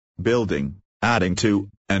Building, adding to,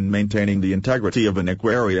 and maintaining the integrity of an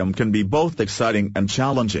aquarium can be both exciting and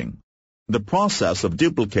challenging. The process of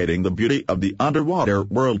duplicating the beauty of the underwater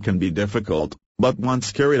world can be difficult, but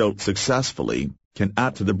once carried out successfully, can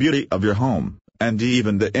add to the beauty of your home, and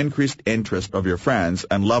even the increased interest of your friends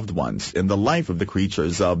and loved ones in the life of the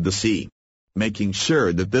creatures of the sea. Making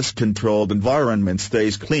sure that this controlled environment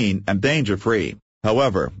stays clean and danger-free,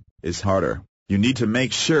 however, is harder. You need to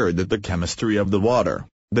make sure that the chemistry of the water,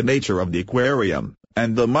 the nature of the aquarium,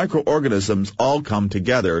 and the microorganisms all come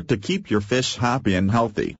together to keep your fish happy and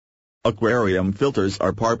healthy. Aquarium filters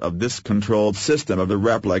are part of this controlled system of the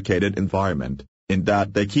replicated environment, in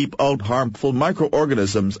that they keep out harmful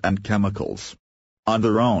microorganisms and chemicals. On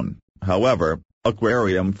their own, however,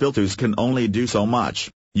 aquarium filters can only do so much.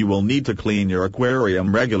 You will need to clean your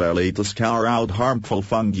aquarium regularly to scour out harmful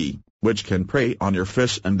fungi, which can prey on your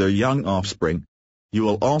fish and their young offspring. You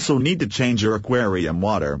will also need to change your aquarium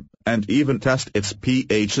water, and even test its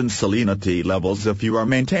pH and salinity levels if you are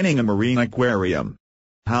maintaining a marine aquarium.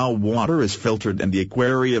 How water is filtered in the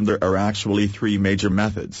aquarium. There are actually three major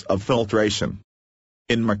methods of filtration.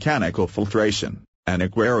 In mechanical filtration, an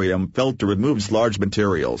aquarium filter removes large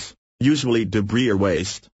materials, usually debris or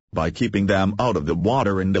waste, by keeping them out of the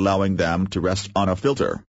water and allowing them to rest on a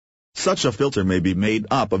filter. Such a filter may be made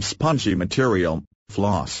up of spongy material,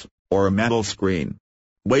 floss, or a metal screen.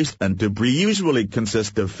 Waste and debris usually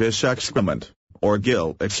consist of fish excrement, or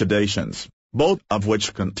gill exudations, both of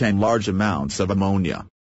which contain large amounts of ammonia.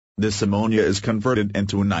 This ammonia is converted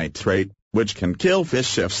into nitrate, which can kill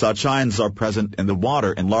fish if such ions are present in the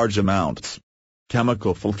water in large amounts.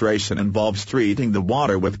 Chemical filtration involves treating the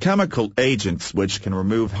water with chemical agents which can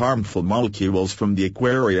remove harmful molecules from the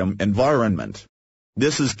aquarium environment.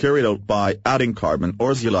 This is carried out by adding carbon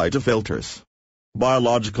or zeolite to filters.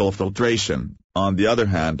 Biological filtration, on the other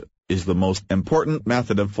hand, is the most important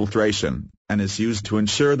method of filtration, and is used to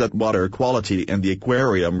ensure that water quality in the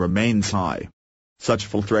aquarium remains high. Such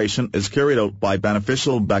filtration is carried out by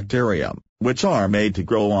beneficial bacteria, which are made to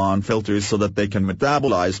grow on filters so that they can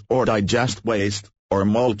metabolize or digest waste, or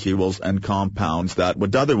molecules and compounds that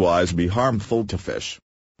would otherwise be harmful to fish.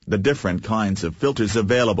 The different kinds of filters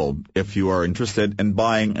available. If you are interested in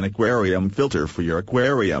buying an aquarium filter for your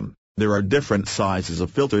aquarium, there are different sizes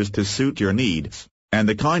of filters to suit your needs, and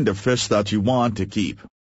the kind of fish that you want to keep.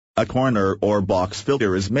 A corner or box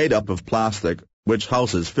filter is made up of plastic, which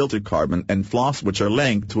houses filtered carbon and floss which are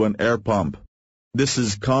linked to an air pump. This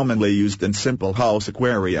is commonly used in simple house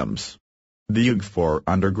aquariums. The UG4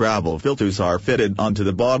 under gravel filters are fitted onto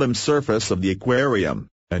the bottom surface of the aquarium,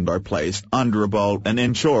 and are placed under about an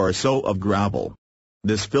inch or so of gravel.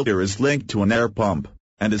 This filter is linked to an air pump,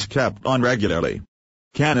 and is kept on regularly.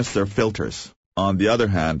 Canister filters, on the other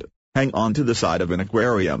hand, hang onto the side of an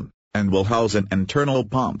aquarium, and will house an internal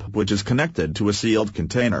pump which is connected to a sealed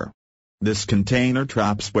container. This container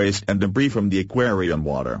traps waste and debris from the aquarium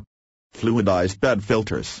water. Fluidized bed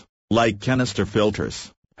filters, like canister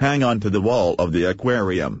filters, hang onto the wall of the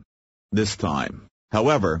aquarium. This time,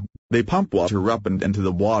 however, they pump water up and into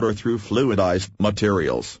the water through fluidized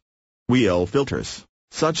materials. Wheel filters,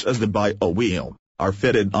 such as the bio wheel, are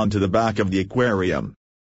fitted onto the back of the aquarium.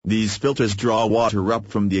 These filters draw water up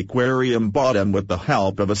from the aquarium bottom with the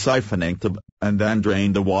help of a siphoning tube, and then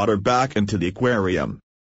drain the water back into the aquarium.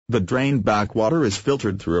 The drained back water is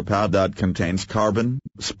filtered through a pad that contains carbon,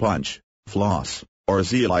 sponge, floss, or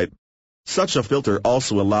zeolite. Such a filter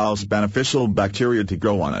also allows beneficial bacteria to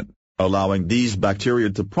grow on it, allowing these bacteria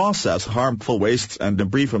to process harmful wastes and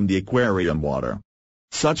debris from the aquarium water.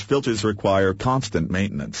 Such filters require constant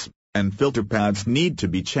maintenance, and filter pads need to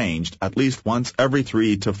be changed at least once every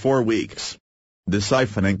 3 to 4 weeks. The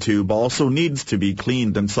siphoning tube also needs to be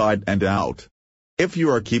cleaned inside and out. If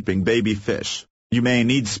you are keeping baby fish, you may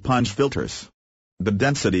need sponge filters. The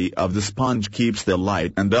density of the sponge keeps the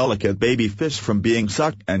light and delicate baby fish from being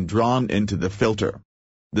sucked and drawn into the filter.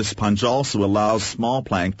 The sponge also allows small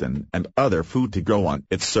plankton and other food to grow on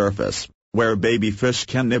its surface, where baby fish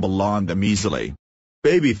can nibble on them easily.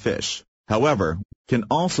 Baby fish, however, can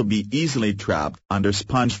also be easily trapped under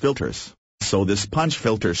sponge filters, so the sponge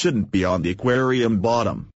filter shouldn't be on the aquarium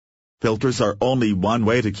bottom. Filters are only one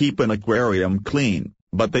way to keep an aquarium clean,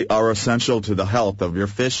 but they are essential to the health of your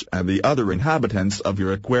fish and the other inhabitants of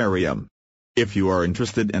your aquarium. If you are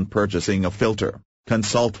interested in purchasing a filter,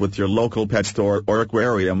 consult with your local pet store or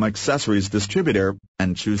aquarium accessories distributor,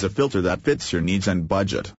 and choose a filter that fits your needs and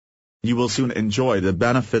budget. You will soon enjoy the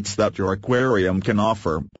benefits that your aquarium can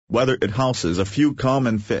offer, whether it houses a few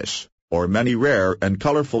common fish, or many rare and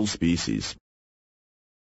colorful species.